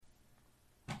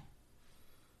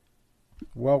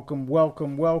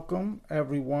Welcome,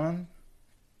 everyone.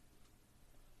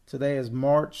 Today is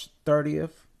March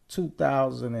 30th,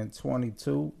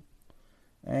 2022,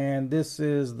 and this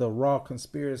is the Raw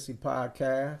Conspiracy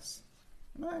Podcast.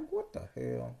 Man, what the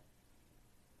hell?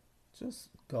 Just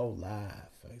go live,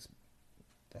 Facebook.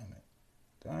 Damn it.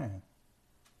 Damn.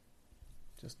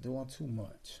 Just doing too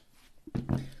much.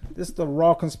 This is the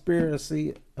Raw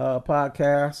Conspiracy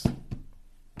Podcast.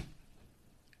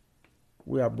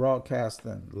 We are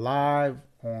broadcasting live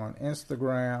on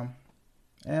Instagram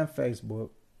and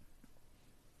Facebook.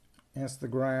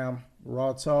 Instagram,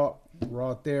 Raw Talk,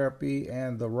 Raw Therapy,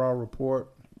 and the Raw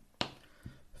Report.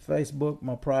 Facebook,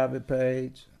 my private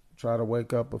page. Try to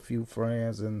wake up a few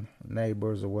friends and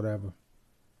neighbors or whatever.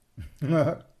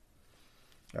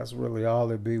 That's really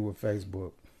all it be with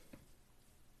Facebook.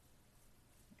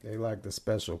 They like the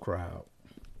special crowd.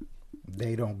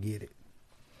 They don't get it.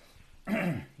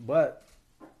 But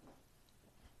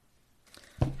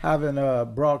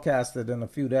haven't broadcasted in a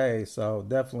few days, so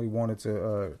definitely wanted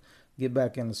to get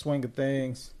back in the swing of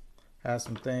things. Had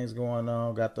some things going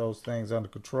on, got those things under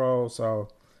control, so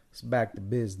it's back to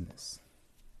business.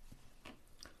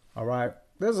 All right,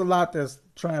 there's a lot that's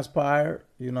transpired,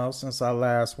 since I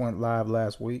last went live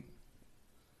last week.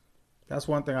 That's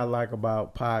one thing I like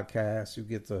about podcasts. You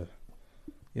get to,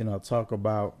 talk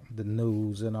about the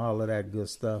news and all of that good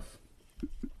stuff.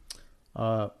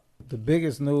 The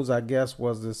biggest news, I guess,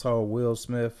 was this whole Will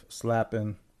Smith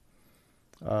slapping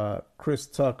Chris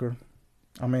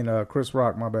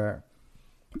Rock, my bad.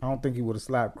 I don't think he would have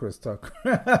slapped Chris Tucker.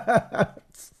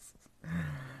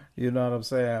 You know what I'm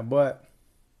saying? But,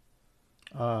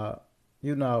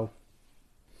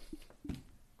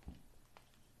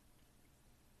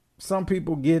 some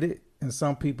people get it and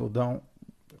some people don't.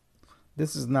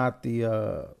 This is not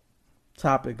the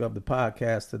topic of the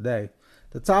podcast today.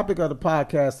 The topic of the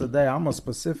podcast today, I'm going to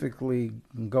specifically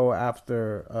go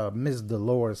after Miss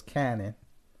Dolores Cannon.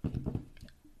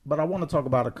 But I want to talk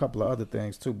about a couple of other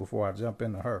things, too, before I jump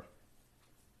into her.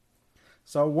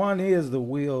 So one is the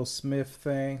Will Smith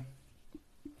thing.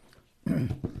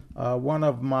 And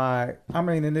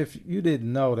if you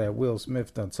didn't know that Will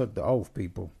Smith done took the oath,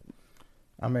 people.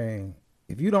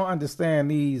 If you don't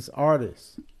understand these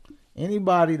artists,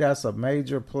 anybody that's a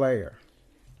major player,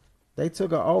 they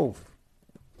took an oath.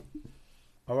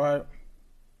 All right.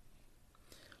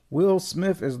 Will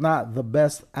Smith is not the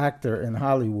best actor in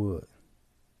Hollywood.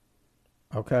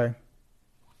 Okay.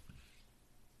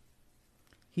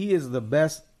 He is the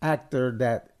best actor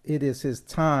that it is his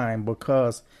time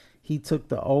because he took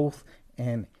the oath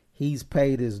and he's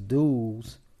paid his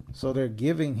dues. So they're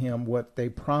giving him what they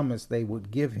promised they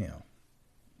would give him.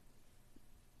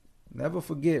 Never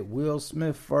forget, Will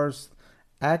Smith's first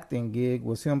acting gig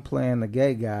was him playing the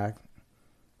gay guy,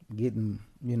 getting,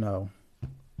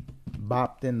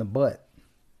 bopped in the butt.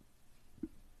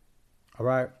 All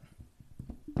right.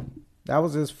 That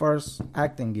was his first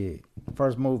acting gig.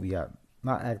 First movie,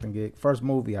 not acting gig. First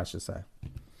movie, I should say.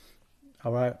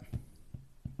 All right.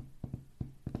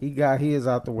 He got his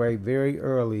out the way very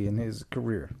early in his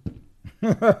career.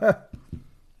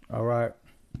 All right.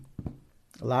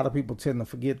 A lot of people tend to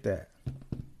forget that.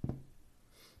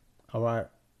 All right.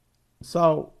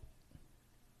 So,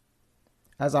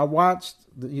 as I watched,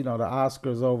 the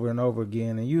Oscars over and over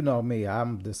again, and you know me,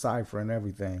 I'm deciphering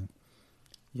everything.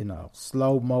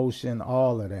 Slow motion,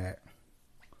 all of that.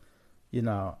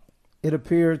 It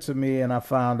appeared to me, and I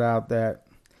found out that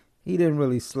he didn't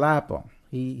really slap him.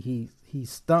 He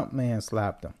stuntman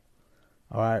slapped him.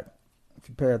 All right. If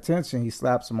you pay attention, he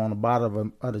slaps him on the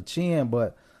bottom of the chin,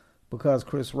 but because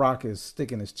Chris Rock is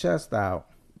sticking his chest out,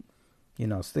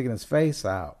 sticking his face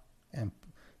out, and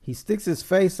he sticks his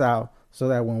face out so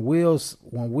that when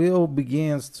Will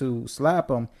begins to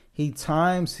slap him, he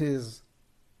times his,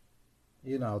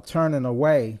 turning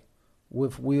away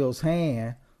with Will's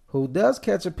hand, who does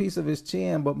catch a piece of his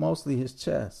chin, but mostly his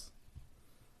chest.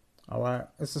 All right.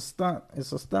 It's a stunt.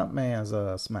 It's a stunt man's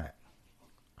smack.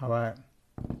 All right.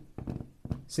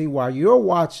 See, while you're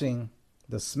watching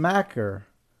the smacker,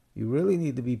 you really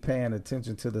need to be paying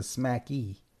attention to the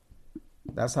smacky.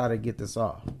 That's how they get this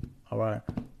off. All right.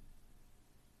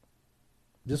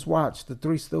 Just watch the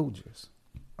Three Stooges.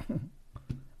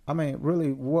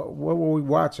 Really, what were we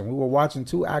watching? We were watching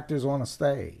two actors on a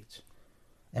stage.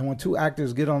 And when two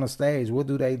actors get on a stage, what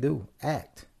do?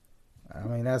 Act.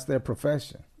 That's their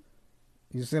profession.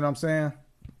 You see what I'm saying?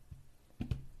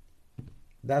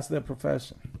 That's their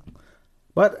profession.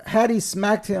 But had he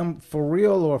smacked him for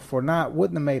real or for not,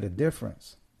 wouldn't have made a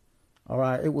difference. All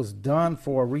right. It was done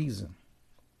for a reason.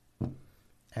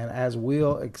 And as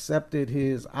Will accepted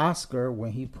his Oscar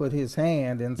when he put his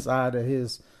hand inside of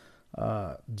his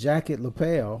jacket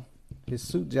lapel, his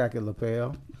suit jacket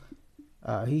lapel,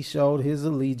 he showed his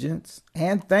allegiance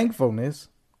and thankfulness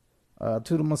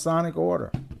to the Masonic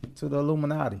Order, to the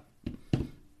Illuminati,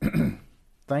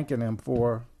 thanking them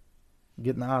for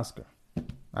getting the Oscar.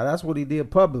 Now, that's what he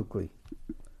did publicly.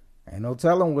 Ain't no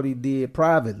telling what he did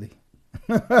privately.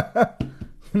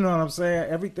 You know what I'm saying?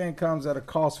 Everything comes at a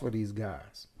cost for these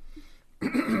guys.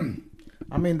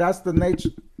 I mean, that's the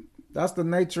nature. That's the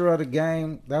nature of the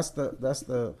game. That's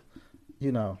the,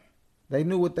 you know, they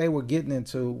knew what they were getting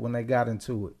into when they got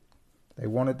into it. They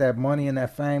wanted that money and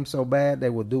that fame so bad they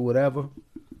would do whatever.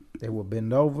 They would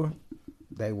bend over.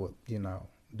 They would, you know,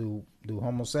 do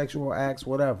homosexual acts,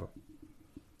 whatever.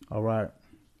 All right.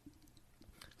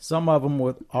 Some of them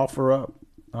would offer up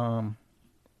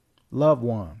loved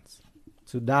ones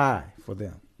to die for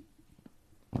them.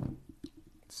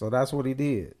 So that's what he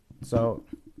did. So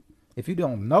if you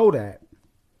don't know that,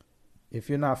 if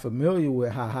you're not familiar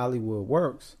with how Hollywood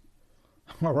works,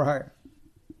 all right,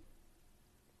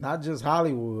 not just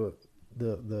Hollywood,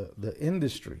 the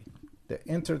industry, the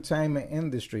entertainment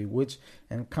industry, which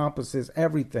encompasses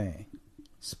everything,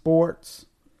 sports,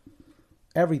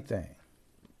 everything,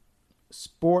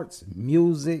 sports,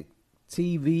 music,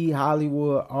 TV,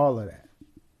 Hollywood, all of that.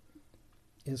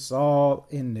 It's all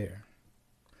in there.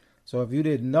 So if you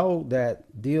didn't know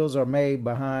that deals are made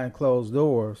behind closed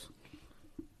doors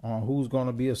on who's going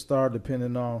to be a star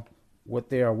depending on what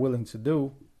they are willing to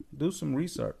do some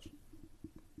research.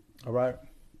 All right.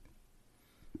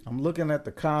 I'm looking at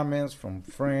the comments from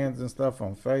friends and stuff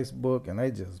on Facebook, and they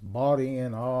just bought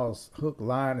in all hook,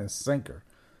 line, and sinker.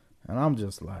 And I'm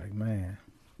just like, man,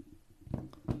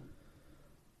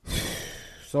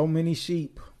 so many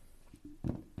sheep.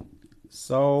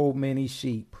 So many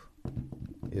sheep.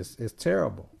 It's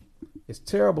terrible. It's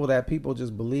terrible that people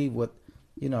just believe what,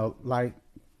 you know, like,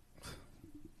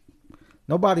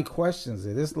 nobody questions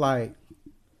it. It's like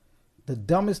the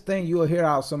dumbest thing you'll hear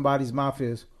out somebody's mouth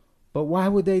is, but why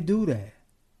would they do that?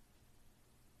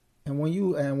 And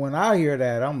when I hear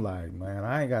that, I'm like, man,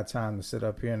 I ain't got time to sit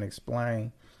up here and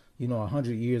explain,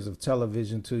 100 years of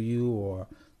television to you or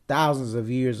thousands of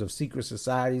years of secret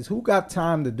societies. Who got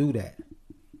time to do that?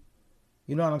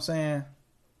 You know what I'm saying?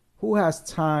 Who has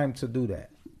time to do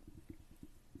that?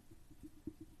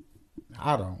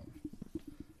 I don't.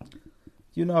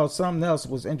 Something else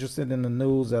was interesting in the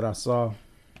news that I saw.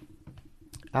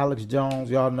 Alex Jones,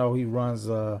 y'all know he runs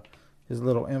his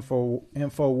little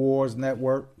InfoWars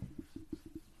network.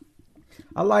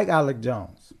 I like Alec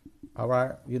Jones. All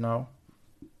right,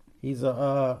 he's he's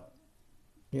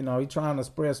trying to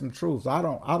spread some truth. I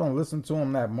don't listen to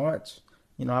him that much.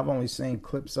 I've only seen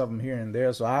clips of him here and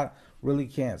there, so I really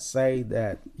can't say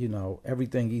that,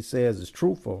 everything he says is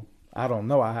truthful. I don't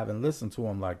know. I haven't listened to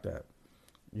him like that.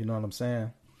 You know what I'm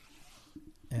saying?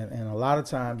 And a lot of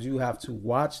times you have to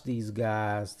watch these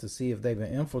guys to see if they've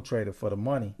been infiltrated for the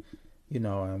money,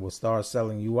 and will start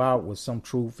selling you out with some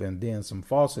truth and then some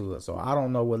falsehood. So I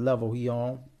don't know what level he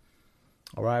on.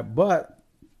 All right. But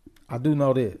I do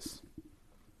know this.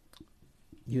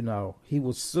 He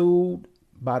was sued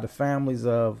by the families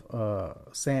of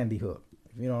Sandy Hook.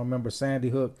 If you don't remember Sandy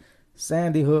Hook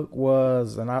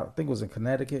was, and I think it was in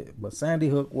Connecticut, but Sandy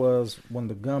Hook was when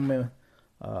the gunman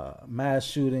mass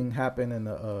shooting happened in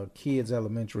a kids'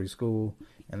 elementary school,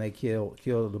 and they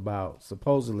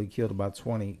supposedly killed about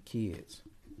 20 kids.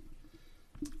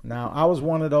 Now, I was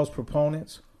one of those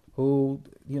proponents who,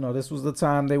 this was the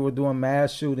time they were doing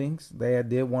mass shootings. They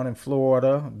did one in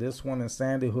Florida, this one in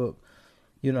Sandy Hook.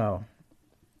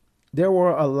 There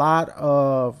were a lot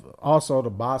of, also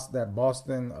that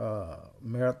Boston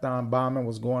marathon bombing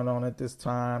was going on at this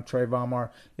time, Trayvon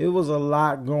Martin. It was a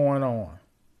lot going on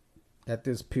at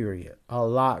this period, a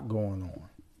lot going on.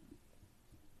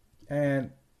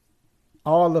 And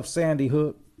all of Sandy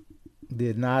Hook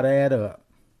did not add up.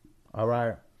 All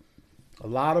right. A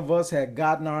lot of us had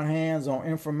gotten our hands on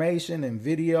information and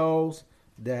videos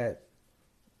that,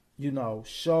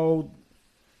 showed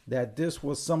that this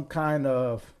was some kind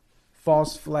of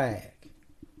false flag,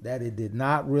 that it did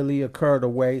not really occur the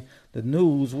way the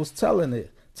news was telling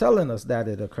us that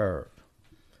it occurred.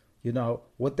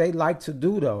 What they like to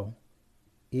do, though,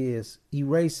 is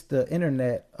erase the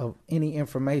internet of any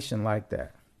information like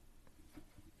that.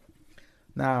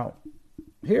 Now,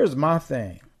 here's my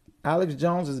thing. Alex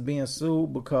Jones is being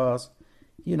sued because,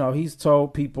 he's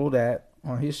told people that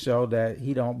on his show that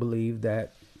he don't believe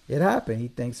that it happened. He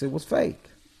thinks it was fake.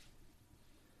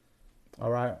 All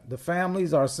right. The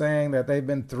families are saying that they've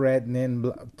been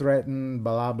threatened,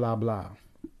 blah, blah, blah.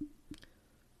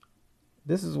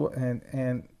 This is what,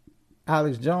 and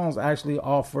Alex Jones actually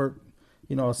offered,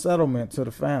 a settlement to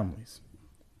the families.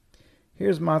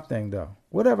 Here's my thing though.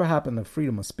 Whatever happened to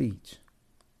freedom of speech?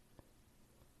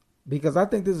 Because I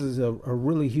think this is a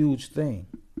really huge thing.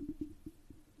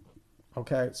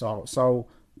 Okay, so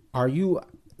are you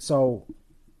so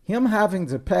him having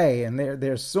to pay, and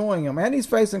they're suing him, and he's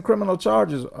facing criminal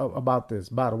charges about this,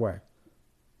 by the way.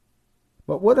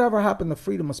 But whatever happened to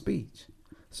freedom of speech?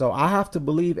 So I have to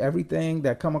believe everything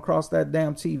that come across that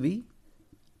damn TV?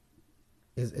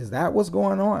 Is that what's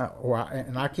going on?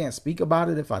 And I can't speak about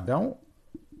it if I don't?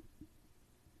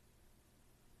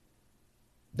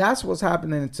 That's what's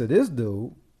happening to this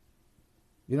dude.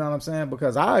 You know what I'm saying?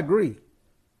 Because I agree.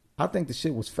 I think the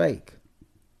shit was fake.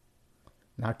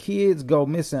 Now, kids go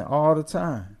missing all the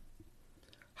time.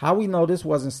 How we know this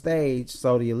wasn't staged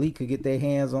so the elite could get their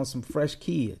hands on some fresh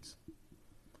kids?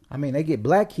 I mean, they get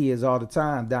black kids all the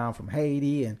time down from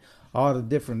Haiti and all the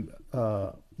different,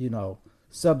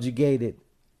 subjugated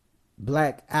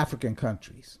black African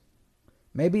countries.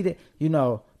 Maybe they,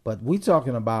 but we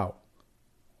talking about,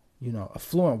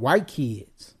 affluent white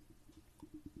kids.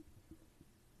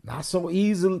 Not so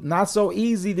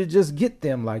easy to just get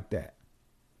them like that.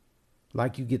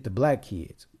 Like you get the black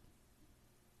kids.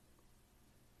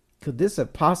 Could this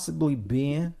have possibly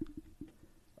been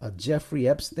a Jeffrey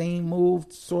Epstein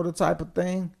move sort of type of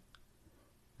thing?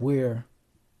 Where,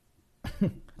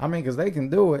 I mean, because they can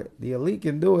do it. The elite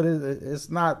can do it. It's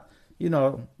not,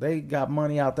 they got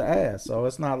money out the ass. So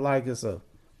it's not like it's a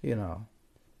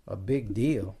big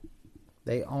deal.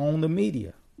 They own the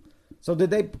media. So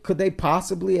could they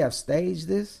possibly have staged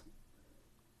this?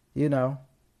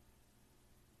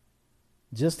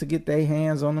 Just to get their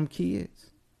hands on them kids?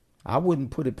 I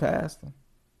wouldn't put it past them.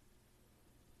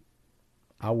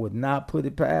 I would not put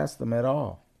it past them at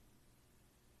all.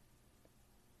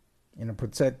 And to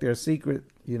protect their secret,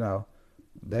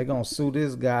 they're going to sue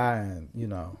this guy and,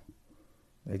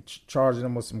 they charging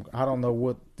them with some, I don't know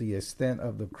what the extent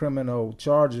of the criminal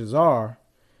charges are,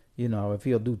 if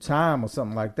he'll do time or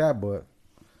something like that. But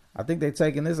I think they're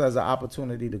taking this as an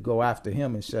opportunity to go after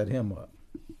him and shut him up.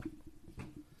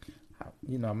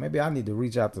 Maybe I need to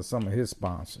reach out to some of his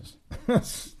sponsors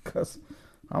because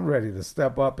I'm ready to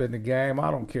step up in the game. I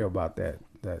don't care about that.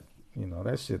 That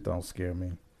shit don't scare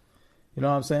me. You know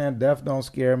what I'm saying? Death don't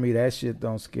scare me. That shit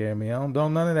don't scare me. Don't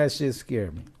none of that shit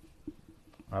scare me.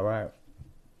 All right.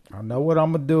 I know what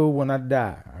I'm going to do when I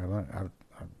die. I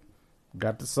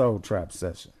got the soul trap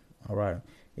session. All right.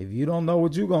 If you don't know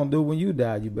what you're going to do when you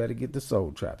die, you better get the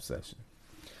soul trap session.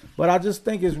 But I just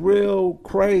think it's real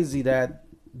crazy that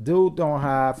dude don't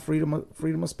have freedom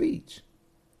of speech.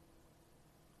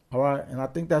 All right. And I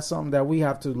think that's something that we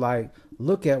have to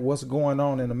look at what's going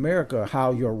on in America,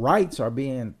 how your rights are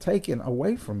being taken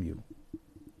away from you.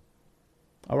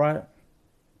 All right.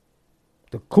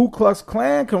 The Ku Klux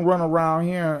Klan can run around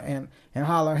here and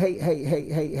holler,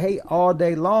 hey, all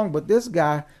day long. But this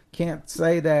guy can't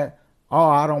say that, oh,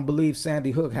 I don't believe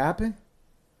Sandy Hook happened.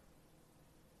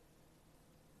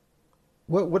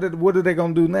 What are they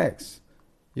going to do next?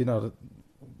 The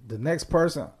next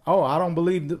person, oh, I don't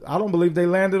believe they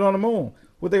landed on the moon.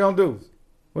 What they going to do?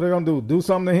 What they going to do? Do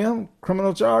something to him?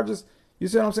 Criminal charges? You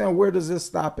see what I'm saying? Where does this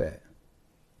stop at?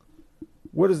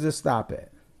 Where does this stop at?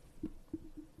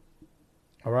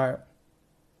 All right.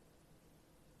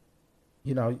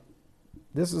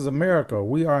 This is America.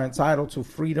 We are entitled to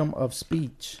freedom of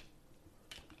speech.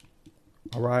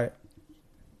 All right.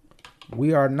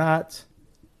 We are not,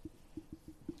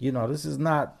 this is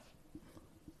not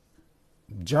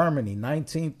Germany,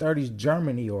 1930s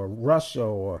Germany or Russia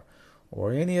or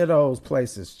any of those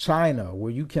places, China,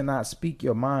 where you cannot speak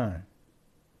your mind.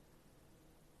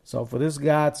 So for this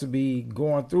guy to be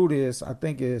going through this, I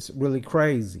think it's really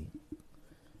crazy.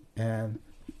 And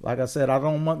like I said, I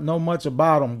don't know much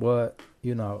about him, but,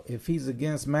 if he's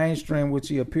against mainstream, which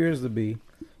he appears to be,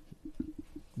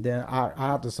 then I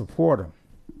have to support him,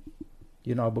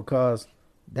 because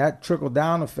that trickle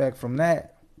down effect from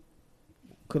that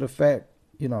could affect,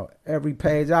 every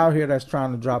page out here that's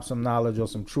trying to drop some knowledge or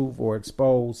some truth or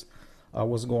expose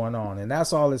what's going on. And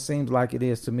that's all it seems like it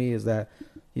is to me, is that,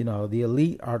 the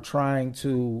elite are trying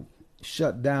to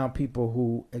shut down people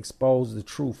who expose the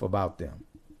truth about them.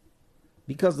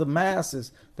 Because the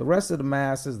masses, the rest of the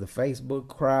masses, the Facebook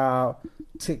crowd,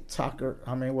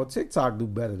 TikToker, TikTok do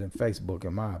better than Facebook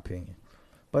in my opinion.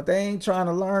 But they ain't trying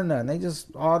to learn nothing. They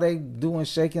just, all they doing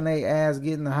shaking their ass,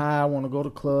 getting high, want to go to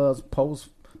clubs, post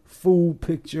food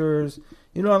pictures.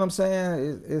 You know what I'm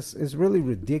saying? It's really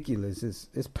ridiculous.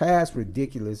 It's past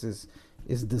ridiculous.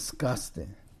 It's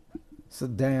disgusting. It's a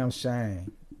damn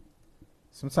shame.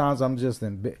 Sometimes I'm just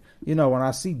when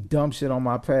I see dumb shit on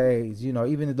my page,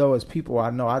 even though it's people I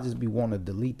know, I just be wanting to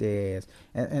delete their ass.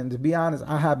 And to be honest,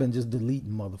 I have been just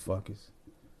deleting motherfuckers.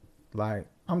 Like,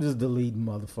 I'm just deleting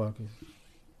motherfuckers.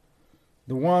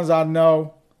 The ones I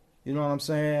know, you know what I'm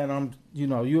saying?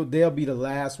 They'll be the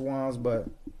last ones, but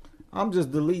I'm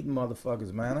just deleting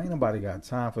motherfuckers, man. Ain't nobody got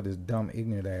time for this dumb,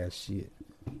 ignorant ass shit.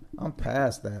 I'm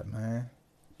past that, man.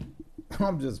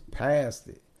 I'm just past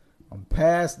it. I'm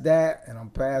past that, and I'm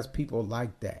past people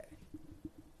like that.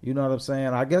 You know what I'm saying?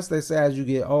 I guess they say as you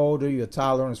get older, your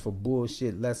tolerance for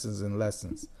bullshit lessens and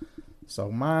lessens. So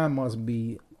mine must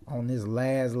be on this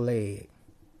last leg.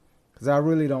 Because I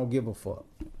really don't give a fuck.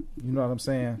 You know what I'm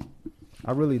saying?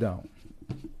 I really don't.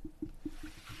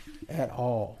 At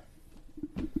all.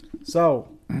 So,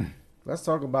 let's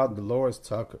talk about Dolores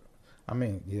Tucker.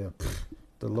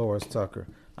 Dolores Tucker.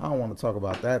 I don't want to talk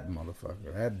about that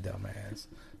motherfucker, that dumbass.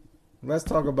 Let's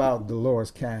talk about Dolores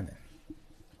Cannon.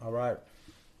 All right.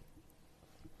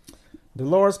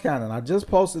 Dolores Cannon. I just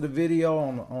posted a video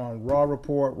on Raw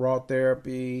Report, Raw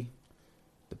Therapy,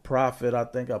 The Prophet. I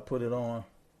think I put it on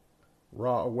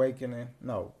Raw Awakening.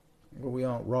 No. Were we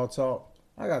on Raw Talk?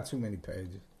 I got too many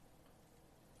pages.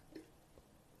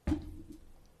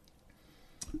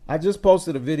 I just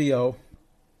posted a video,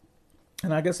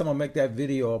 and I guess I'm going to make that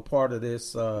video a part of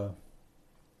this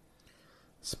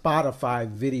Spotify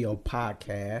video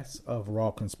podcast of Raw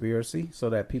Conspiracy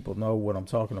so that people know what I'm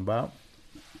talking about.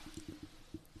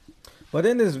 But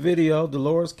in this video,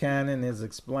 Dolores Cannon is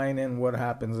explaining what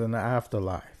happens in the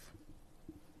afterlife.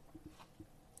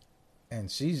 And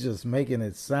she's just making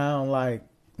it sound like,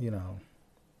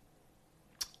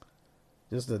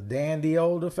 just a dandy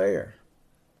old affair.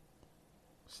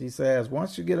 She says,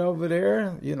 once you get over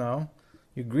there,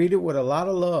 you're greeted with a lot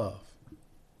of love.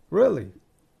 Really.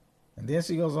 And then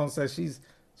she goes on to say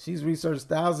she's researched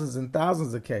thousands and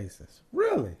thousands of cases.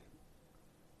 Really?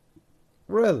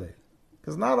 Really?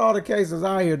 Because not all the cases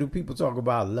out here do people talk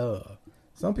about love.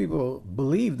 Some people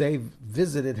believe they've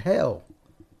visited hell.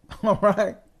 All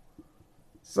right?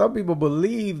 Some people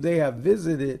believe they have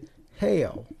visited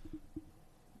hell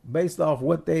based off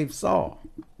what they've saw.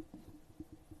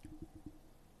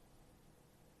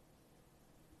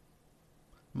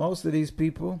 Most of these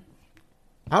people,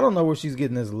 I don't know where she's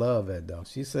getting this love at, though.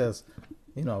 She says,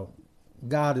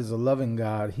 God is a loving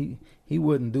God. He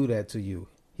wouldn't do that to you.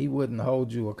 He wouldn't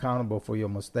hold you accountable for your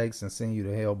mistakes and send you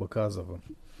to hell because of them.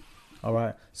 All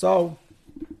right. So,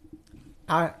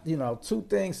 two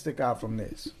things stick out from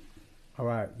this. All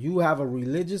right. You have a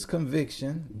religious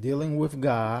conviction dealing with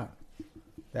God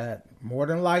that more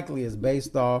than likely is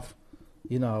based off,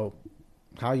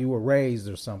 how you were raised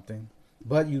or something.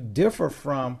 But you differ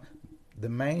from the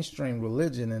mainstream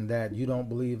religion in that you don't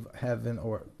believe heaven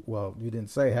you didn't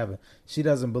say heaven. She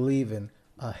doesn't believe in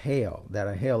a hell, that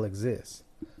a hell exists.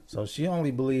 So she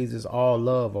only believes it's all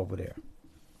love over there.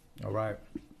 All right.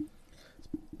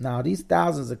 Now, these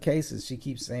thousands of cases, she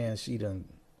keeps saying she done,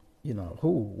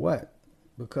 what?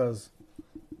 Because,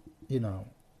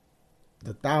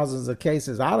 the thousands of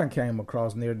cases I done came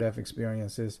across near-death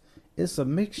experiences, it's a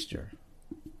mixture.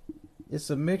 It's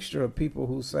a mixture of people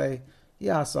who say,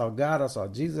 yeah, I saw God, I saw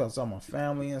Jesus, I saw my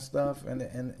family and stuff. And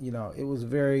it was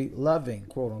very loving,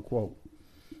 quote unquote,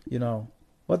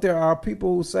 But there are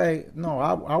people who say, no,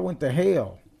 I went to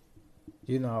hell.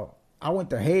 I went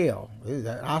to hell.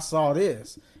 I saw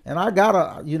this. And I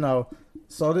gotta,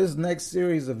 so this next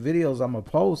series of videos I'm going to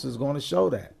post is going to show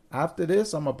that. After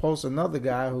this, I'm going to post another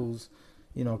guy who's,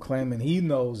 claiming he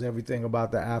knows everything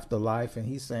about the afterlife. And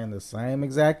he's saying the same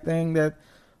exact thing that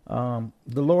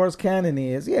Dolores Cannon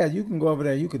is. Yeah, you can go over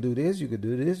there. You could do this. You could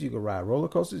do this. You could ride roller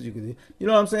coasters. You could, you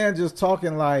know what I'm saying? Just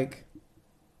talking like,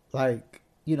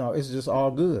 it's just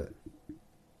all good.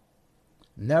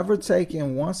 Never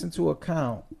taking once into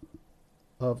account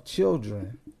of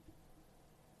children,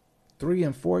 3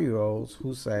 and 4 year olds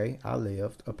who say, I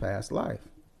lived a past life.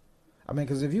 I mean,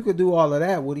 because if you could do all of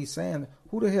that, what he's saying,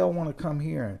 who the hell want to come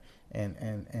here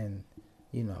and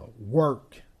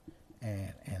work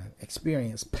and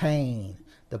experience pain?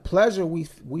 The pleasure we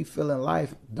feel in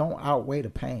life don't outweigh the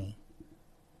pain.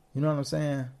 You know what I'm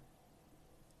saying?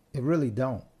 It really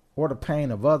don't. Or the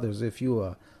pain of others if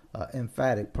you're a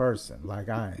emphatic person like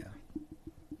I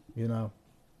am.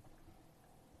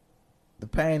 The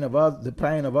pain of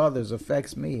others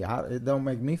affects me. It don't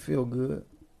make me feel good.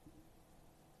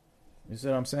 You see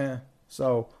what I'm saying?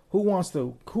 So who wants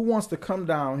to come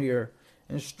down here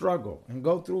and struggle and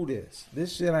go through this?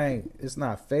 This shit it's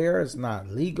not fair. It's not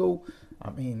legal. I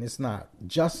mean, it's not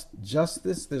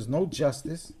justice. There's no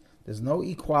justice. There's no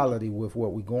equality with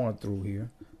what we're going through here.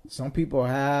 Some people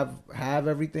have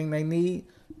everything they need.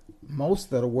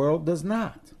 Most of the world does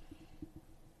not.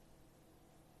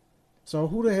 So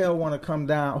who the hell want to come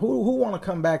down? Who want to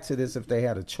come back to this if they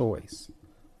had a choice?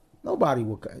 Nobody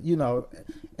will, you know.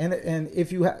 And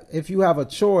if you have a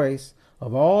choice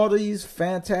of all these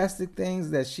fantastic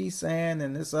things that she's saying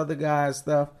and this other guy's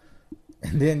stuff,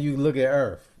 and then you look at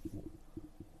Earth,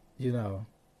 you know,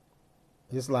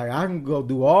 it's like I can go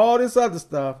do all this other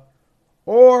stuff,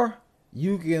 or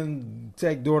you can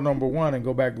take door number one and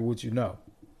go back to what you know,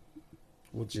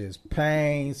 which is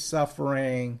pain,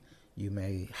 suffering. You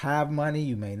may have money,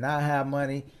 you may not have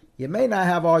money. You may not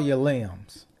have all your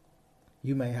limbs.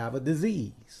 You may have a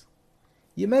disease.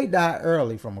 You may die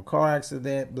early from a car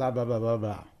accident, blah, blah, blah, blah,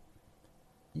 blah.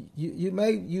 You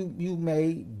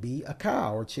may be a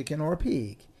cow or chicken or a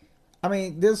pig. I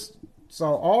mean, so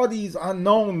all these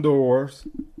unknown doors,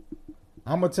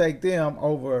 I'm going to take them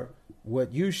over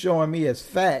what you showing me as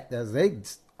fact, as they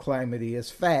claim it is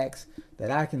facts,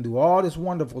 that I can do all this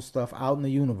wonderful stuff out in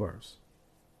the universe.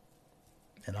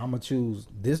 And I'm going to choose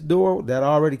this door that I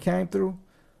already came through.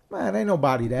 Man, ain't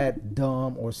nobody that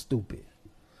dumb or stupid.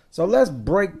 So let's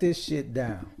break this shit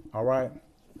down, all right?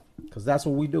 Because that's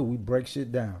what we do. We break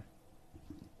shit down.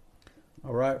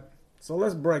 All right? So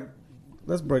let's break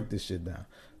this shit down.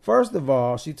 First of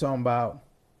all, she talking about,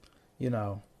 you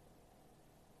know,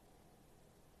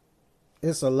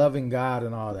 it's a loving God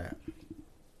and all that.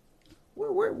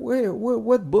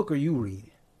 What book are you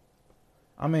reading?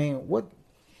 I mean,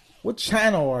 what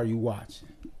channel are you watching?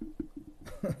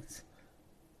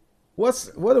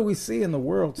 What do we see in the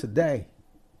world today?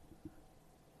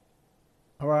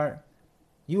 All right.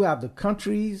 You have the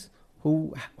countries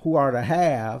who are the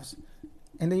haves,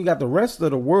 and then you got the rest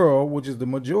of the world, which is the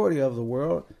majority of the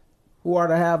world, who are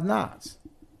the have-nots.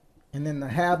 And in the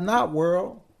have-not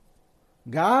world,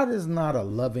 God is not a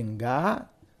loving God.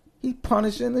 He's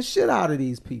punishing the shit out of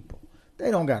these people.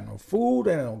 They don't got no food.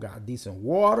 They don't got decent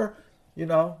water. You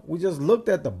know, we just looked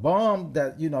at the bum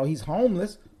that, you know, he's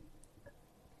homeless.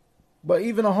 But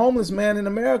even a homeless man in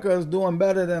America is doing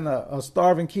better than a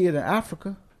starving kid in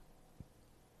Africa.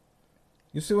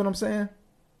 You see what I'm saying?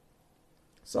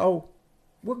 So,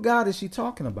 what God is she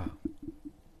talking about?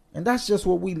 And that's just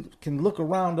what we can look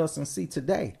around us and see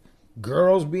today.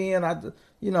 Girls being,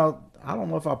 you know, I don't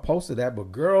know if I posted that,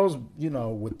 but girls, you know,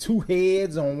 with two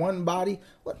heads on one body.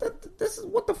 What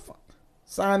the fuck?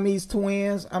 Siamese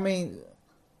twins. I mean,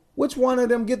 which one of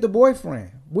them get the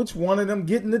boyfriend? Which one of them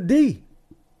getting the D?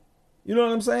 You know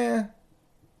what I'm saying?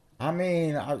 I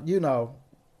mean, you know,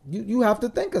 you have to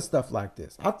think of stuff like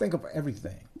this. I think of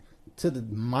everything to the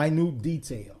minute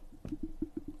detail.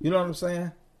 You know what I'm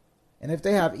saying? And if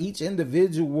they have each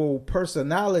individual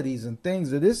personalities and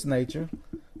things of this nature,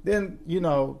 then, you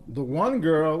know, the one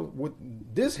girl with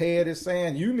this head is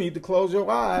saying, you need to close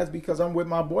your eyes because I'm with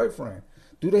my boyfriend.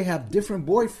 Do they have different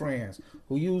boyfriends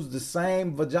who use the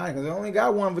same vagina? Because they only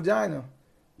got one vagina.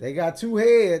 They got two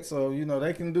heads, so, you know,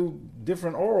 they can do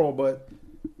different oral, but,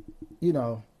 you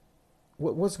know,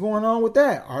 what's going on with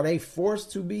that? Are they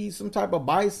forced to be some type of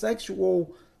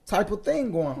bisexual type of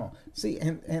thing going on? See,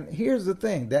 and here's the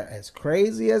thing, that as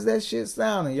crazy as that shit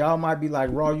sounds, and y'all might be like,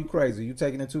 Raw, you crazy, you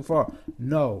taking it too far.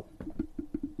 No.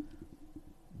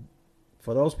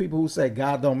 For those people who say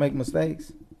God don't make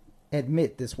mistakes,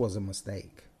 admit this was a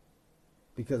mistake.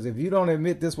 Because if you don't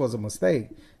admit this was a mistake,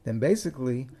 then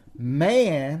basically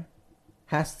man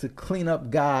has to clean up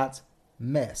God's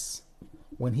mess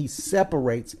when he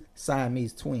separates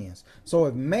Siamese twins. So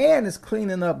if man is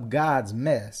cleaning up God's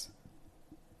mess,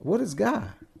 what is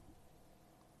God?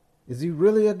 Is he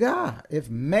really a God? If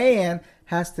man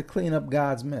has to clean up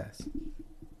God's mess.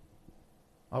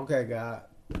 Okay, God,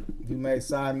 you made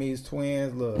Siamese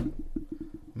twins. Look,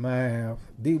 man,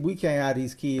 we can't have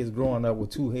these kids growing up with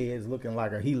two heads looking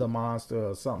like a Gila monster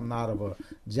or something out of a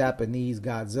Japanese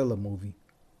Godzilla movie.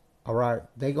 All right?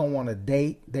 They going to want to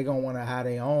date. They going to want to have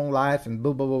their own life and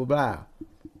blah, blah, blah, blah.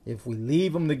 If we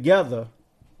leave them together,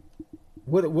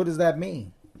 what does that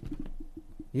mean?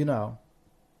 You know,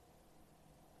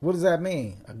 what does that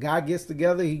mean? A guy gets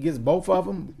together, he gets both of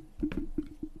them?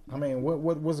 I mean,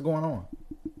 what's going on?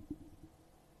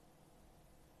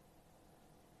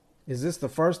 Is this the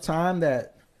first time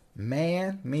that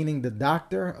man, meaning the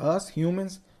doctor, us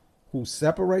humans who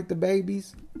separate the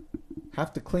babies,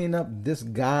 have to clean up this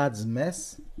God's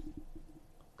mess?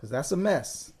 Because that's a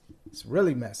mess. It's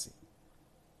really messy.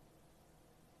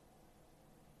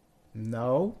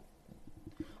 No.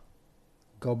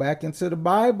 Go back into the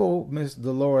Bible, Miss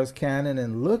Dolores Cannon,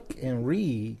 and look and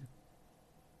read.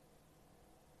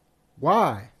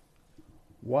 Why?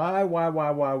 Why?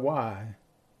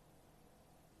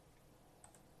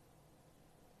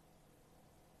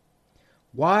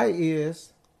 Why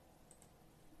is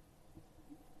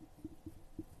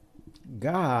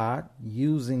God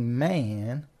using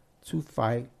man to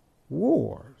fight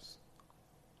wars?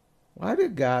 Why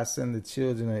did God send the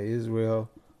children of Israel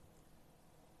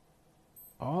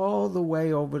all the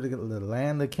way over to the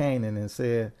land of Canaan and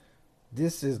said,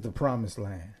 this is the promised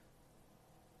land?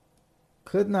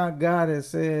 Could not God have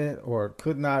said, or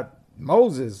could not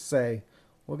Moses say,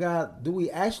 well, God, do we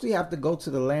actually have to go to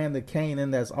the land of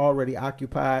Canaan that's already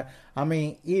occupied? I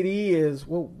mean, it is,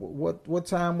 what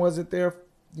time was it there?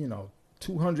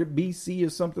 200 BC or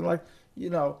something like,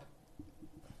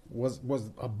 was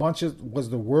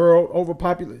the world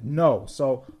overpopulated? No.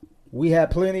 So we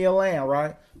had plenty of land,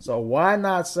 right? So why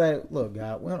not say, look,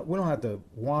 God, we don't have to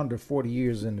wander 40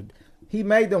 years he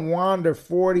made them wander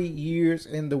 40 years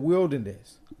in the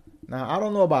wilderness. Now, I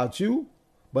don't know about you,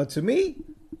 but to me,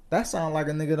 that sounds like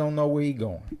a nigga don't know where he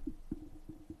going.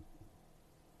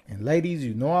 And ladies,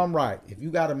 you know I'm right. If you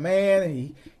got a man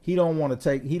and he don't want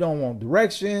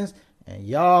directions, and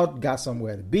y'all got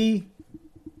somewhere to be,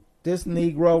 this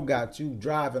Negro got you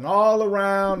driving all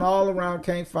around,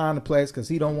 can't find a place because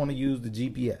he don't want to use the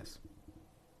GPS.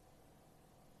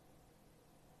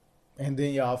 And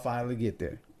then y'all finally get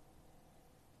there.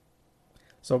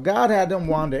 So God had them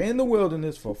wander in the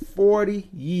wilderness for 40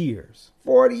 years.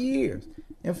 40 years.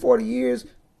 In 40 years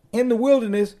in the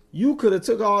wilderness, you could have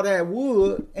took all that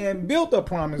wood and built a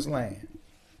promised land.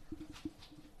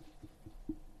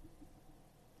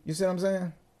 You see what I'm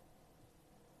saying?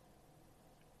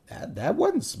 That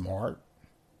wasn't smart.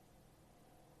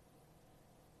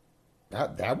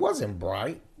 That wasn't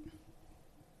bright.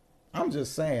 I'm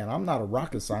just saying, I'm not a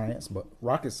rocket scientist, but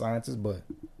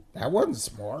that wasn't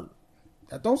smart.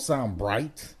 That don't sound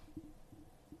bright.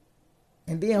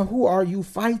 And then who are you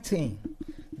fighting?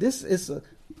 This is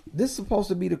supposed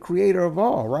to be the creator of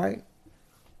all, right?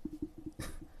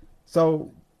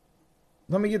 So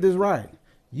let me get this right.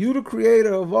 You the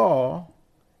creator of all,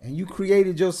 and you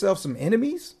created yourself some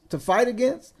enemies to fight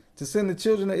against, to send the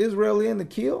children of Israel in to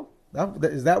kill?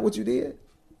 Is that what you did?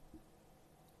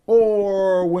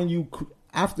 Or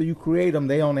after you create them,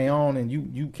 they on their own and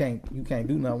you can't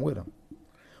do nothing with them?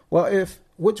 Well,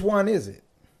 which one is it?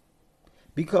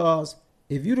 Because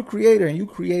if you're the creator and you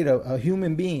create a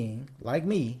human being like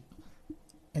me,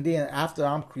 and then after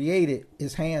I'm created,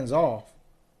 it's hands off,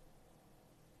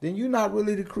 then you're not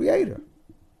really the creator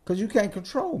because you can't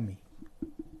control me.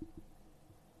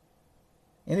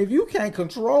 And if you can't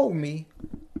control me,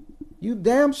 you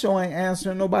damn sure ain't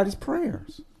answering nobody's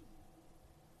prayers.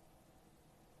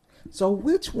 So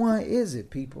which one is it,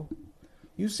 people?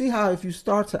 You see how if you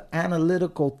start to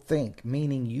analytical think,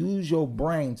 meaning use your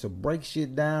brain to break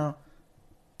shit down,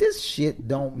 this shit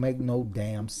don't make no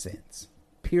damn sense.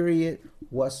 Period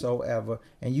whatsoever.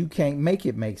 And you can't make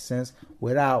it make sense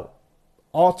without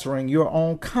altering your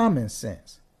own common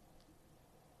sense.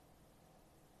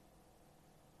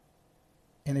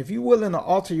 And if you're willing to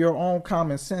alter your own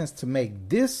common sense to make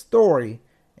this story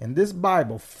and this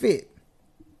Bible fit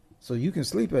so you can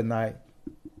sleep at night,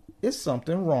 it's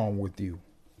something wrong with you.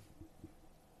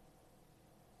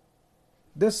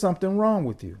 There's something wrong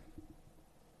with you.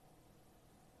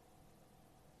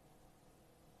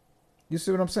 You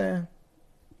see what I'm saying?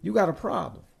 You got a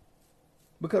problem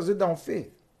because it don't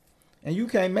fit. And you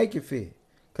can't make it fit.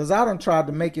 Because I done tried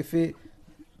to make it fit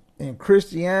in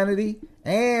Christianity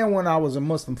and when I was a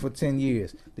Muslim for 10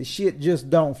 years. The shit just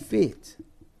don't fit.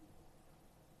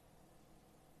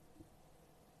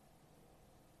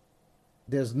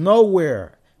 There's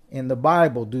nowhere in the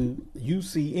Bible do you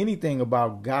see anything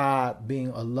about God being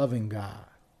a loving God.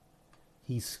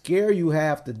 He scare you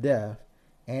half to death,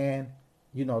 and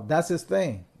that's his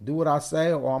thing. Do what I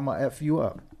say or I'm gonna F you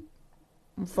up.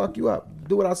 I'm gonna fuck you up.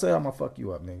 Do what I say, I'm gonna fuck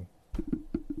you up, nigga.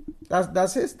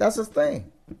 That's his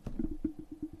thing.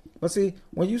 But see,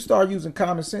 when you start using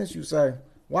common sense, you say,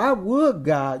 why would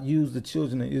God use the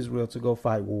children of Israel to go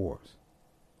fight wars?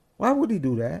 Why would he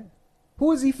do that?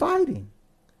 Who is he fighting?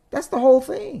 That's the whole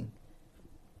thing.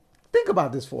 Think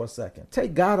about this for a second.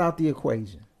 Take God out the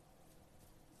equation.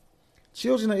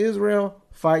 Children of Israel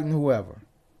fighting whoever.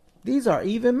 These are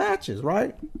even matches,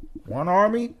 right? One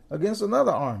army against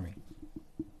another army.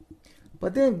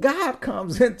 But then God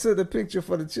comes into the picture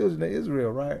for the children of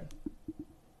Israel, right?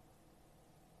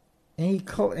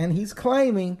 And he's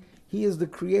claiming he is the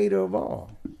creator of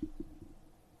all.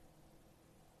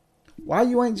 Why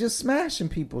you ain't just smashing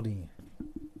people then?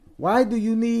 Why do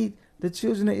you need the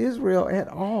children of Israel at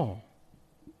all?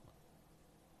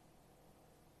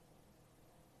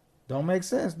 Don't make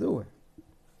sense, do it?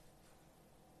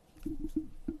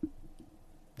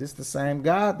 This the same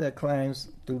God that claims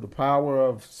through the power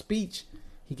of speech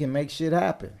He can make shit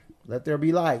happen. Let there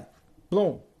be light.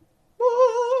 Boom.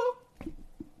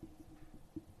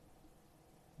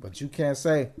 But you can't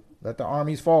say, let the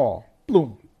armies fall.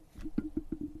 Boom.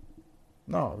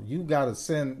 No, you got to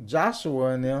send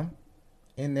Joshua and them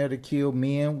in there to kill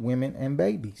men, women, and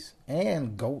babies,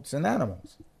 and goats and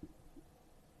animals.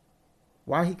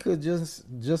 Why he could just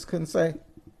couldn't say,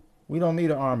 we don't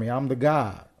need an army. I'm the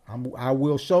God. I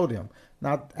will show them.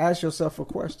 Now ask yourself a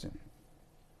question.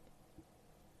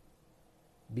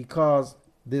 Because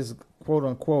this quote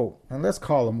unquote, and let's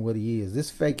call him what he is, this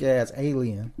fake ass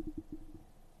alien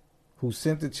who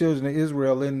sent the children of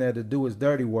Israel in there to do his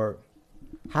dirty work,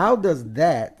 how does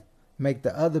that make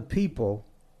the other people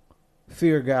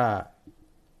fear God?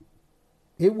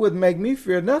 It wouldn't make me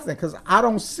fear nothing because I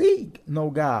don't see no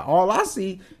God. All I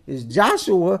see is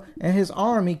Joshua and his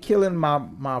army killing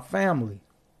my family.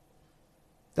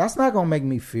 That's not going to make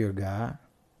me fear God.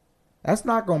 That's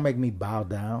not going to make me bow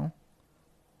down.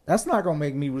 That's not going to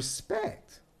make me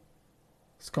respect.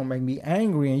 It's going to make me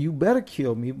angry, and you better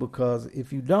kill me, because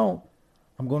if you don't,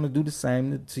 I'm going to do the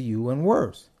same to you and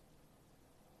worse.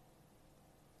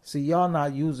 See, y'all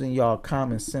not using y'all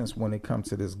common sense when it comes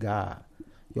to this God.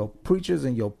 Your preachers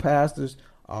and your pastors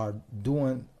are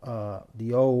doing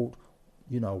the old,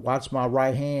 watch my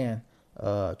right hand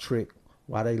trick,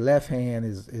 while their left hand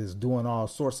is doing all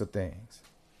sorts of things.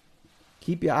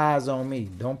 Keep your eyes on me.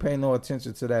 Don't pay no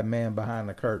attention to that man behind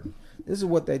the curtain. This is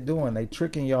what they doing. They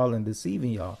tricking y'all and deceiving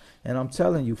y'all. And I'm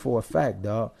telling you for a fact,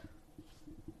 dog,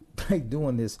 they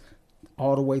doing this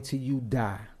all the way till you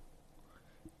die.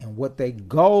 And what their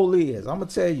goal is, I'm going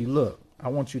to tell you, look, I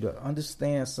want you to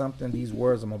understand something. These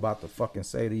words I'm about to fucking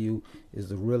say to you is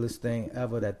the realest thing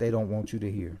ever that they don't want you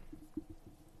to hear.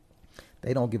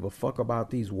 They don't give a fuck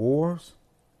about these wars.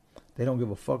 They don't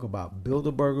give a fuck about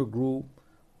Bilderberger Group,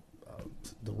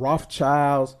 the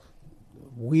Rothschilds,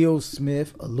 Will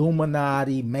Smith,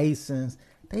 Illuminati, Masons.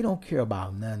 They don't care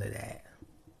about none of that.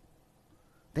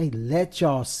 They let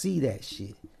y'all see that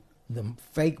shit. The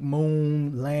fake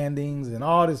moon landings and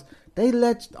all this. They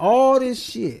let all this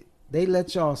shit. They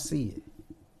let y'all see it.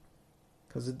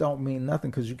 Because it don't mean nothing,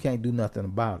 because you can't do nothing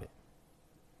about it.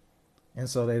 And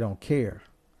so they don't care.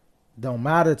 Don't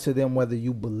matter to them whether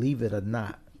you believe it or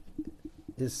not.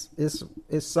 It's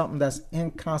something that's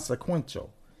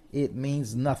inconsequential. It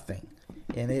means nothing.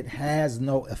 And it has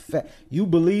no effect. You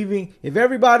believing, if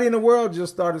everybody in the world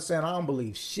just started saying, I don't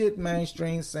believe shit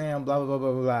mainstream saying blah, blah,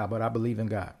 blah, blah, blah, but I believe in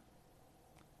God,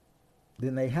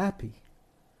 then they happy.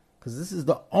 Because this is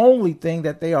the only thing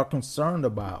that they are concerned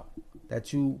about,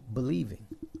 that you believing.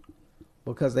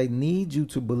 Because they need you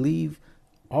to believe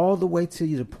all the way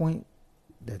to the point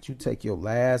that you take your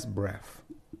last breath.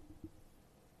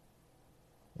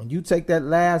 When you take that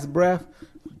last breath,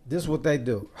 this is what they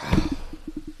do.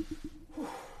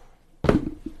 I'm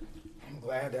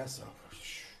glad that's over.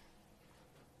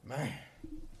 Man.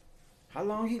 How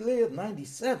long he lived?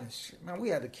 97. Shit, man, we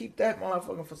had to keep that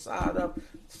motherfucking facade up.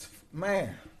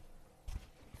 Man.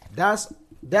 That's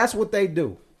what they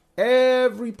do.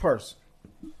 Every person.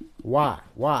 Why?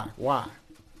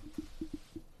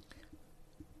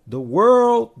 The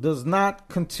world does not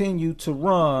continue to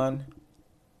run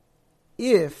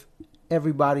if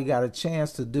everybody got a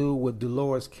chance to do what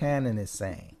Dolores Cannon is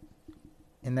saying.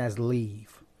 And that's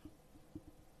leave.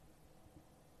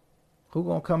 Who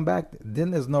gonna come back? Then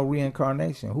there's no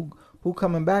reincarnation. Who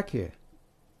coming back here?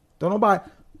 Don't nobody.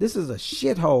 This is a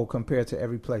shithole compared to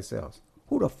every place else.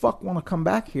 Who the fuck want to come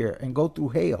back here and go through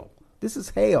hell? This is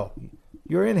hell.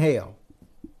 You're in hell.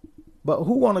 But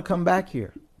who want to come back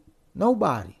here?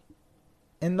 Nobody.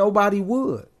 And nobody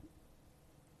would.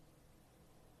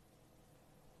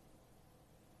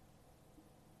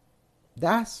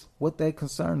 That's what they're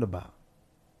concerned about.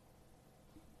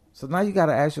 So now you got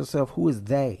to ask yourself, who is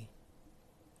they?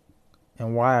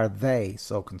 And why are they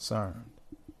so concerned?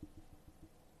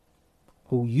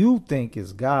 Who you think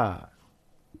is God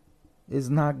is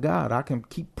not God. I can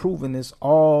keep proving this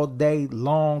all day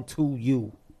long to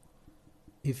you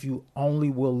if you only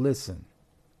will listen.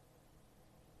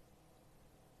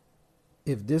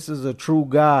 If this is a true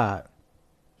God,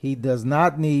 he does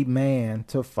not need man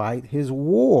to fight his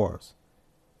wars.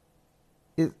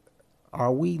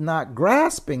 Are we not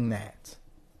grasping that?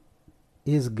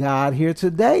 Is God here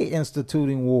today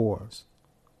instituting wars?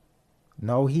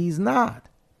 No, he's not.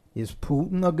 Is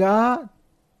Putin a God?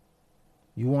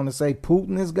 You want to say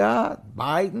Putin is God?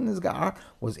 Biden is God?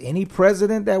 Was any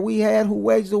president that we had who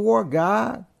waged the war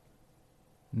God?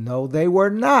 No, they were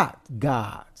not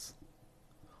gods.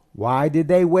 Why did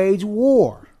they wage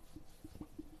war?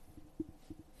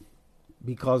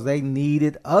 Because they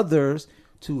needed others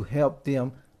to help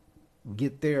them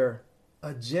get their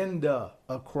agenda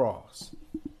across.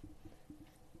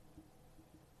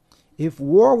 If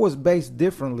war was based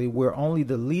differently, where only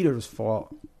the leaders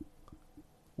fought,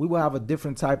 we would have a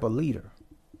different type of leader.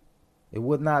 It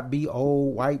would not be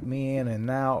old white men and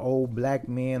now old black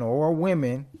men or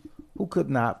women who could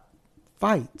not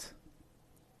fight.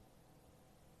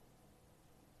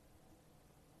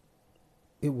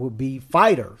 It would be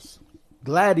fighters,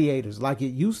 gladiators like it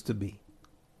used to be.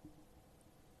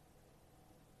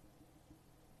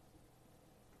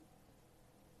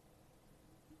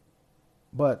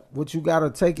 But what you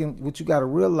gotta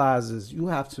realize is you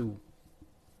have to,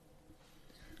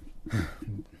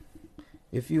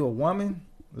 if you're a woman,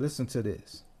 listen to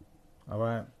this. All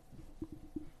right.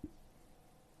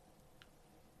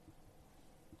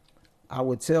 I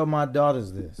would tell my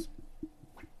daughters this.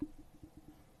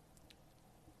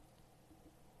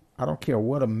 I don't care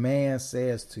what a man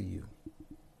says to you.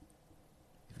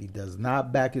 If he does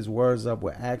not back his words up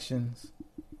with actions,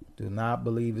 do not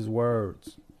believe his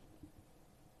words.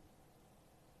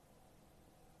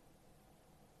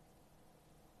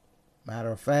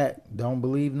 Matter of fact, don't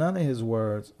believe none of his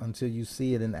words until you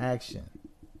see it in action.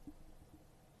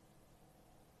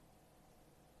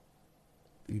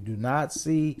 If you do not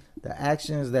see the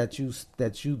actions that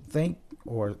you think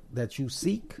or that you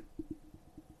seek,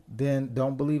 then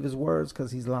don't believe his words,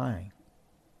 because he's lying.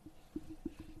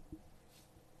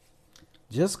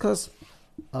 Just because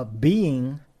a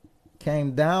being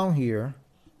came down here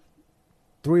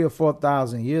 3,000 or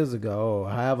 4,000 years ago, or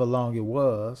however long it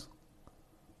was,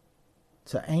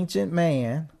 to ancient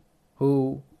man,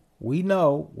 who we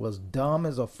know was dumb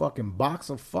as a fucking box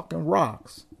of fucking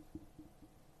rocks,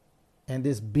 and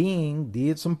this being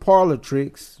did some parlor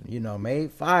tricks,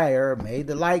 made fire, made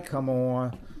the light come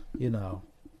on,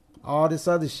 all this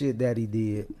other shit that he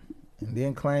did, and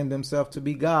then claimed himself to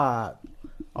be God.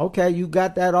 Okay, you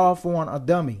got that off on a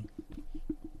dummy.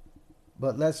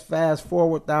 But let's fast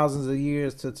forward thousands of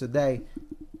years to today.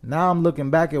 Now I'm looking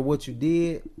back at what you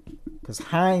did, because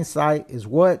hindsight is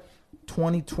what?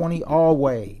 2020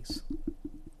 always.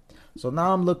 So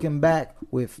now I'm looking back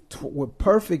with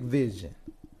perfect vision.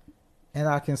 And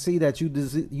I can see that you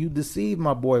deceived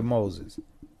my boy Moses.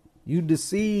 You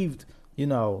deceived,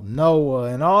 Noah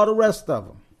and all the rest of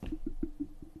them.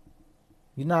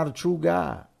 You're not a true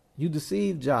God. You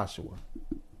deceived Joshua.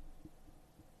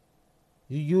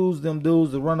 You used them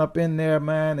dudes to run up in there,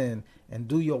 man, and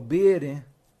do your bidding.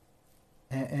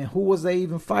 And who was they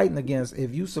even fighting against?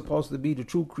 If you're supposed to be the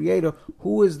true creator,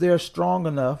 who is there strong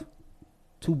enough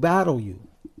to battle you?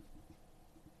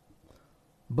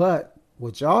 But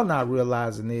what y'all not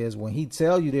realizing is, when he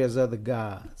tell you there's other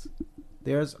gods,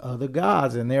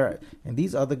 and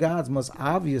these other gods must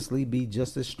obviously be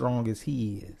just as strong as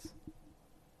he is.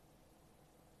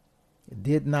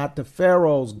 Did not the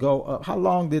pharaohs go up? How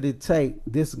long did it take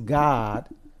this God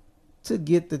to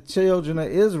get the children of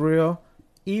Israel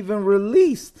even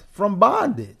released from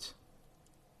bondage?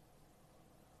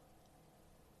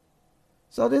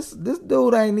 So this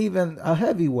dude ain't even a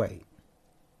heavyweight.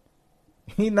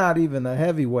 He not even a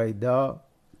heavyweight, dog.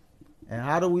 And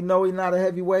how do we know he's not a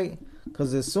heavyweight?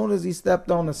 Because as soon as he stepped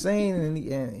on the scene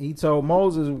and he told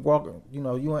Moses, walking,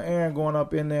 you and Aaron going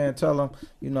up in there and tell him,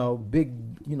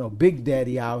 Big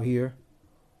Daddy out here.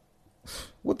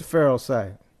 What the Pharaoh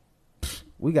say?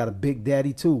 We got a Big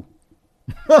Daddy too.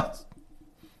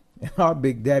 And our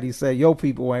Big Daddy say, your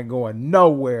people ain't going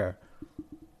nowhere.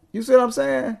 You see what I'm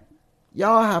saying?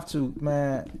 Y'all have to,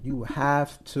 man, you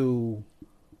have to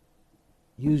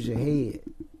use your head.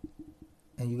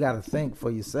 And you got to think for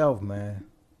yourself, man.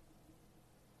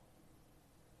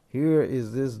 Here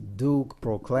is this dude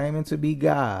proclaiming to be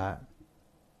God,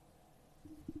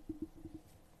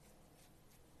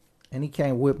 and he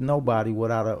can't whip nobody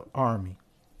without an army.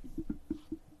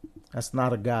 That's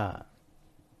not a God.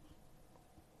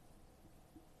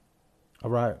 All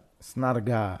right? It's not a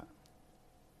God.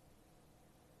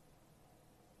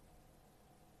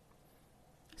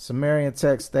 Sumerian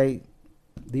text state,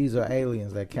 these are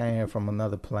aliens that came here from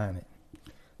another planet.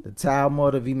 The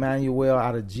Talmud of Emmanuel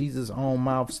out of Jesus' own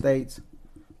mouth states,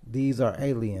 these are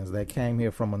aliens that came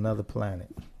here from another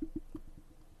planet.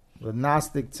 The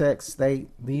Gnostic text state,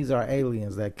 these are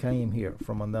aliens that came here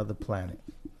from another planet.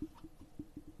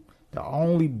 The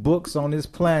only books on this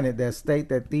planet that state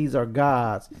that these are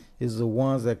gods is the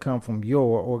ones that come from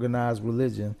your organized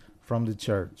religion, from the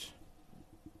church.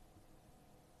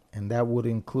 And that would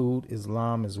include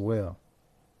Islam as well.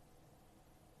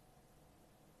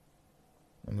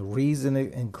 And the reason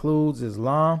it includes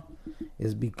Islam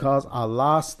is because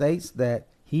Allah states that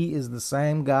he is the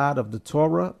same God of the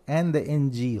Torah and the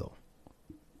Injil.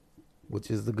 which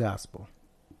is the gospel.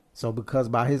 So because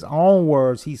by his own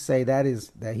words he say that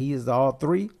he is all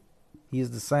three, he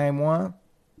is the same one,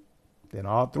 then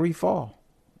all three fall.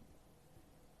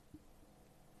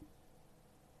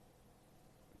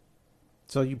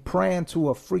 So you praying to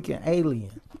a freaking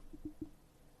alien.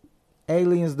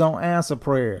 Aliens don't answer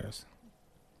prayers.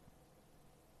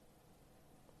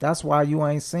 That's why you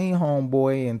ain't seen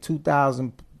homeboy in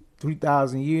 2,000,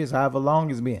 3,000 years, however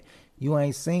long it's been. You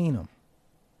ain't seen him.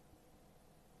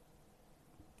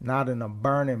 Not in a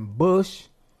burning bush,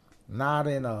 not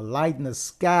in a light in the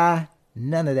sky,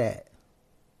 none of that.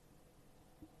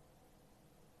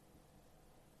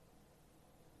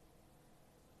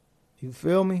 You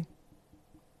feel me?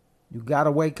 You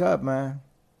gotta wake up, man.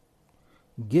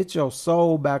 Get your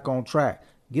soul back on track.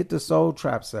 Get the soul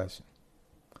trap session.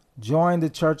 Join the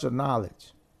church of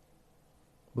knowledge.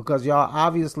 Because y'all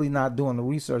obviously not doing the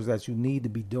research that you need to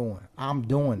be doing. I'm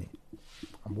doing it.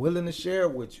 I'm willing to share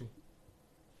it with you.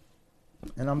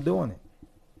 And I'm doing it.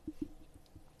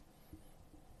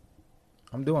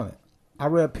 I'm doing it. I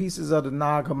read pieces of the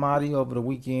Nag Hammadi over the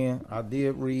weekend. I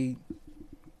did read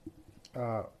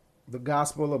the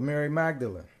Gospel of Mary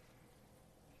Magdalene.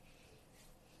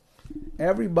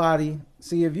 Everybody,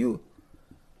 see, if you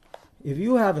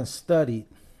haven't studied,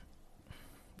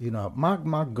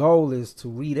 my goal is to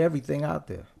read everything out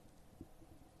there.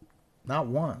 Not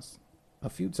once, a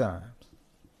few times.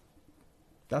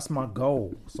 That's my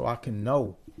goal, so I can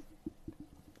know.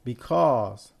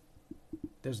 Because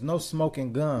there's no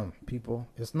smoking gun, people.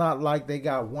 It's not like they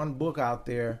got one book out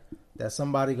there that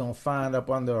somebody gonna find up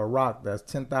under a rock that's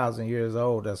 10,000 years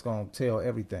old that's gonna tell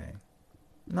everything.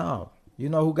 No. You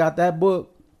know who got that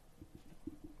book?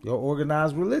 Your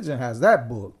organized religion has that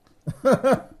book.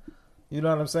 You know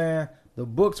what I'm saying? The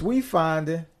books we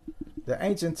finding, the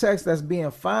ancient text that's being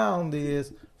found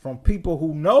is from people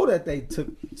who know that they took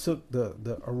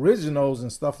the originals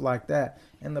and stuff like that.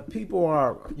 And the people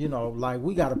are, like,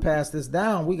 we got to pass this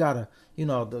down. We got to,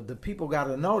 the people got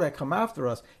to know that come after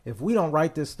us. If we don't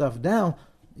write this stuff down,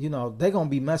 they're going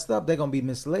to be messed up. They're going to be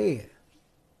misled.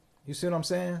 You see what I'm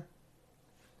saying?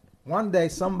 One day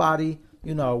somebody,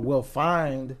 will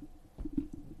find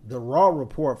the raw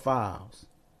report files,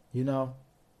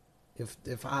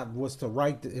 If I was to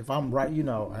write, if I'm right,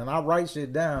 and I write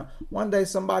shit down, one day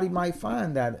somebody might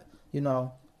find that,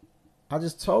 I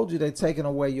just told you they taking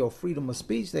away your freedom of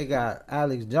speech. They got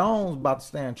Alex Jones about to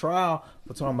stand trial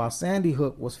for talking about Sandy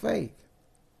Hook was fake.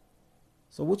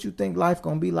 So what you think life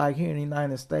going to be like here in the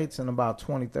United States in about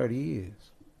 20, 30 years?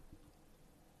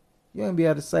 You ain't be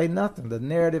able to say nothing. The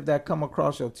narrative that come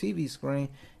across your TV screen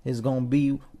is going to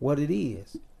be what it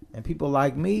is. And people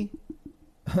like me,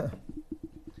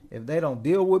 if they don't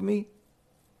deal with me,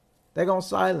 they're going to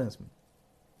silence me.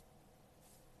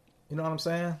 You know what I'm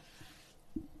saying?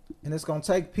 And it's going to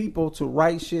take people to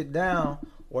write shit down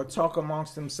or talk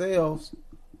amongst themselves,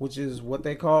 which is what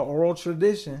they call oral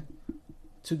tradition,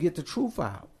 to get the truth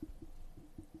out.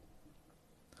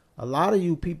 A lot of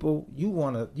you people, you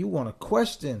want to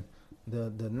question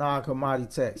the Nag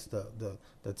Hammadi text,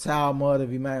 the Talmud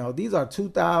of Emmanuel. These are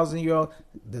 2,000-year-old,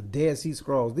 the Dead Sea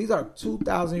Scrolls. These are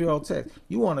 2,000-year-old texts.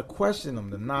 You want to question them,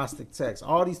 the Gnostic texts,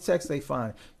 all these texts they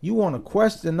find. You want to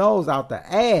question those out the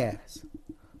ass,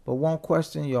 but won't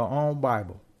question your own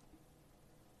Bible.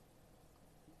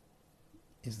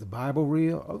 Is the Bible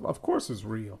real? Of course it's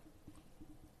real.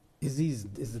 Is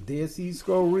the Dead Sea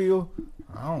Scroll real?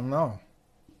 I don't know.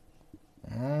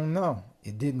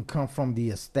 It didn't come from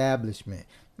the establishment.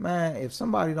 Man, if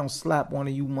somebody don't slap one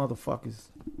of you motherfuckers,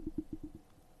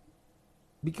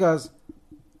 because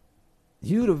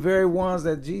you the very ones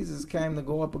that Jesus came to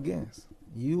go up against.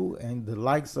 You and the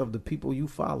likes of the people you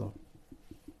follow.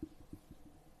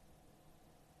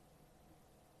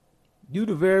 You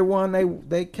the very one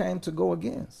they came to go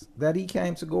against. That he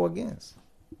came to go against.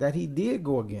 That he did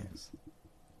go against.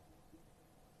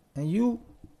 And you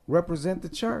represent the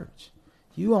church.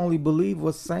 You only believe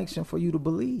what's sanctioned for you to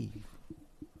believe.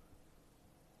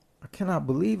 I cannot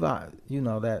believe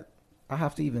that I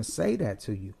have to even say that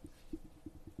to you.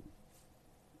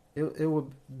 It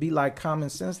would be like common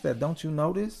sense that, don't you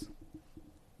know this?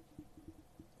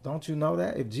 Don't you know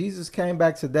that? If Jesus came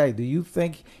back today, do you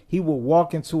think he will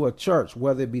walk into a church,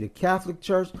 whether it be the Catholic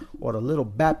church or the little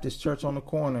Baptist church on the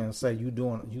corner, and say,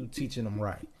 you teaching them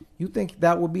right? You think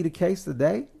that would be the case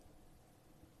today?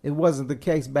 It wasn't the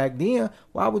case back then.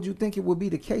 Why would you think it would be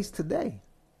the case today?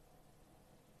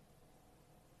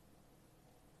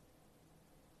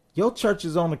 Your church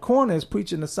is on the corner is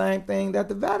preaching the same thing that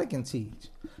the Vatican teach.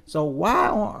 So why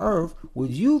on earth would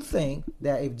you think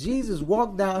that if Jesus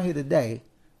walked down here today,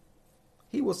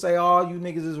 he would say all you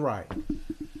niggas is right?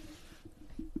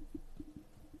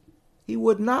 He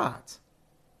would not.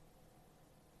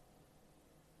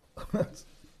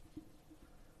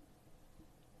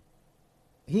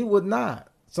 He would not.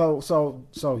 So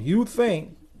you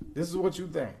think, this is what you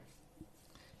think.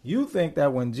 You think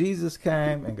that when Jesus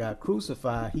came and got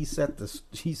crucified, he set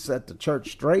the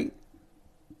church straight?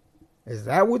 Is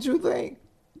that what you think?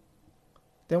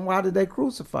 Then why did they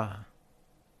crucify?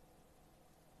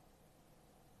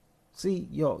 See,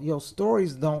 your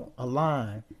stories don't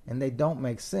align and they don't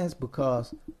make sense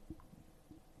because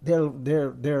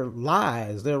they're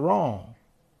lies, they're wrong.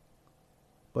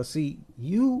 But see,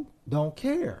 you don't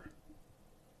care.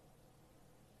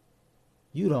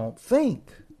 You don't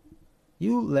think.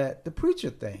 You let the preacher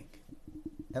think.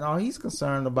 And all he's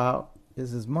concerned about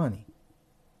is his money.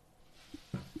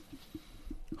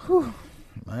 Whew,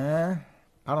 man.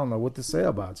 I don't know what to say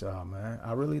about y'all, man.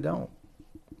 I really don't.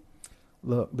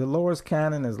 Look, Dolores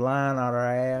Cannon is lying out her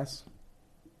ass.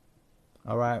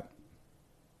 All right.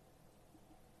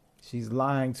 She's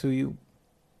lying to you.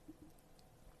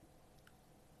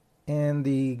 In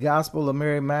the Gospel of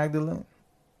Mary Magdalene,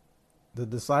 the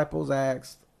disciples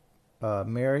asked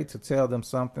Mary to tell them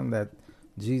something that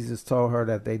Jesus told her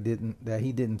that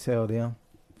he didn't tell them.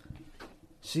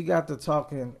 She got to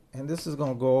talking, and this is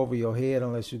going to go over your head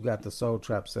unless you got the Soul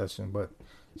Trap session, but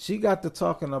she got to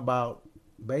talking about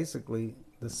basically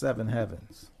the seven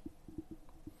heavens.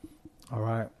 All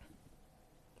right.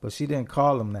 But she didn't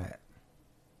call them that.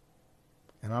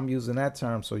 And I'm using that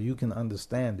term so you can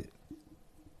understand it.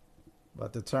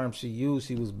 But the term she used,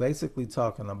 she was basically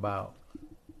talking about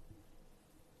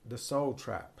the soul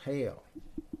trap, hell.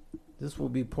 This will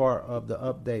be part of the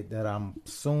update that I'm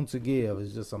soon to give.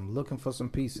 It's just I'm looking for some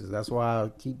pieces. That's why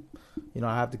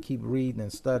I have to keep reading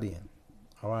and studying.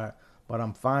 All right. But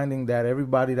I'm finding that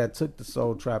everybody that took the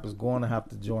soul trap is going to have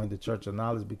to join the Church of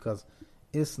Knowledge because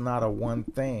it's not a one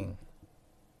thing.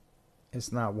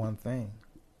 It's not one thing.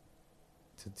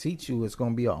 To teach you, it's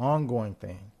going to be an ongoing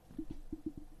thing.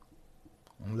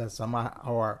 Unless I'm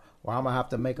going to have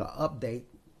to make an update,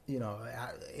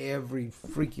 every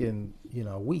freaking,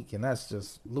 week. And that's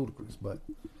just ludicrous. But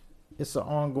it's an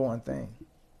ongoing thing.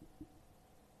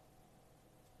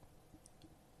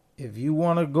 If you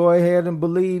want to go ahead and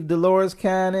believe Dolores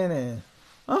Cannon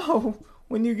and,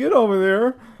 when you get over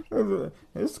there,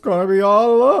 it's going to be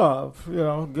all love.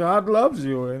 God loves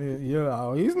you.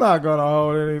 And, he's not going to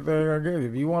hold anything against you.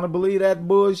 If you want to believe that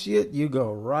bullshit, you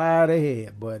go right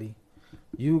ahead, buddy.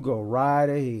 You go right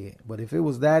ahead. But if it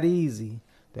was that easy,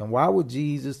 then why would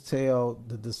Jesus tell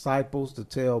the disciples to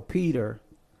tell Peter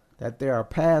that there are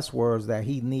passwords that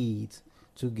he needs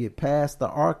to get past the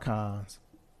archons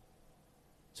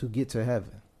to get to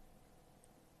heaven?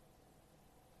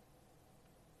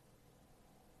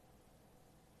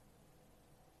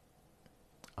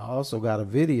 I also got a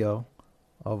video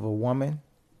of a woman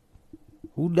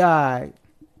who died,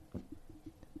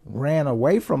 ran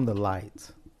away from the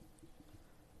light,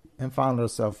 and found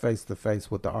herself face to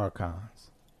face with the archons.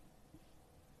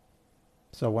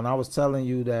 So when I was telling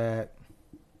you that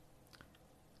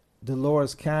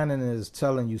Dolores Cannon is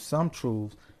telling you some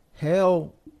truths,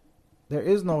 hell, there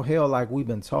is no hell like we've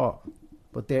been taught,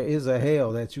 but there is a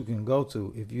hell that you can go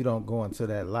to if you don't go into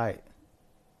that light.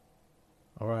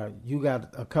 All right, you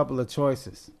got a couple of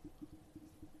choices.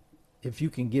 If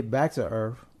you can get back to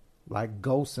earth, like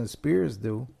ghosts and spirits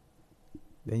do,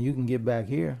 then you can get back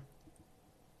here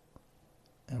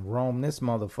and roam this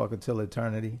motherfucker till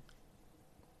eternity.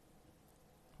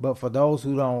 But for those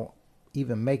who don't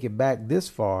even make it back this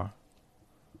far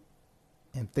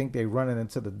and think they're running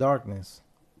into the darkness,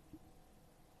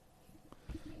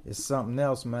 it's something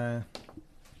else, man.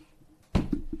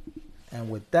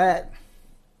 And with that,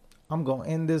 I'm going to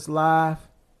end this live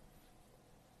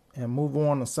and move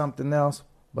on to something else.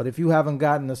 But if you haven't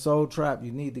gotten the Soul Trap,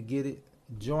 you need to get it.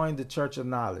 Join the Church of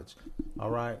Knowledge. All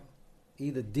right.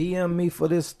 Either DM me for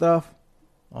this stuff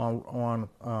on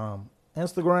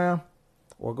Instagram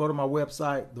or go to my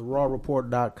website,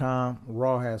 therawreport.com.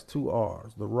 Raw has 2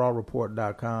 R's,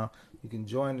 therawreport.com. You can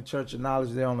join the Church of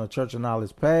Knowledge there on the Church of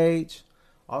Knowledge page.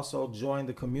 Also, join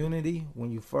the community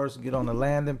when you first get on the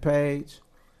landing page.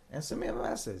 And send me a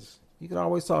message. You can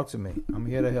always talk to me. I'm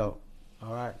here to help.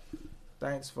 All right.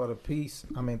 Thanks for the peace.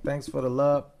 Thanks for the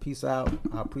love. Peace out.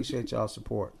 I appreciate y'all's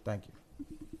support. Thank you.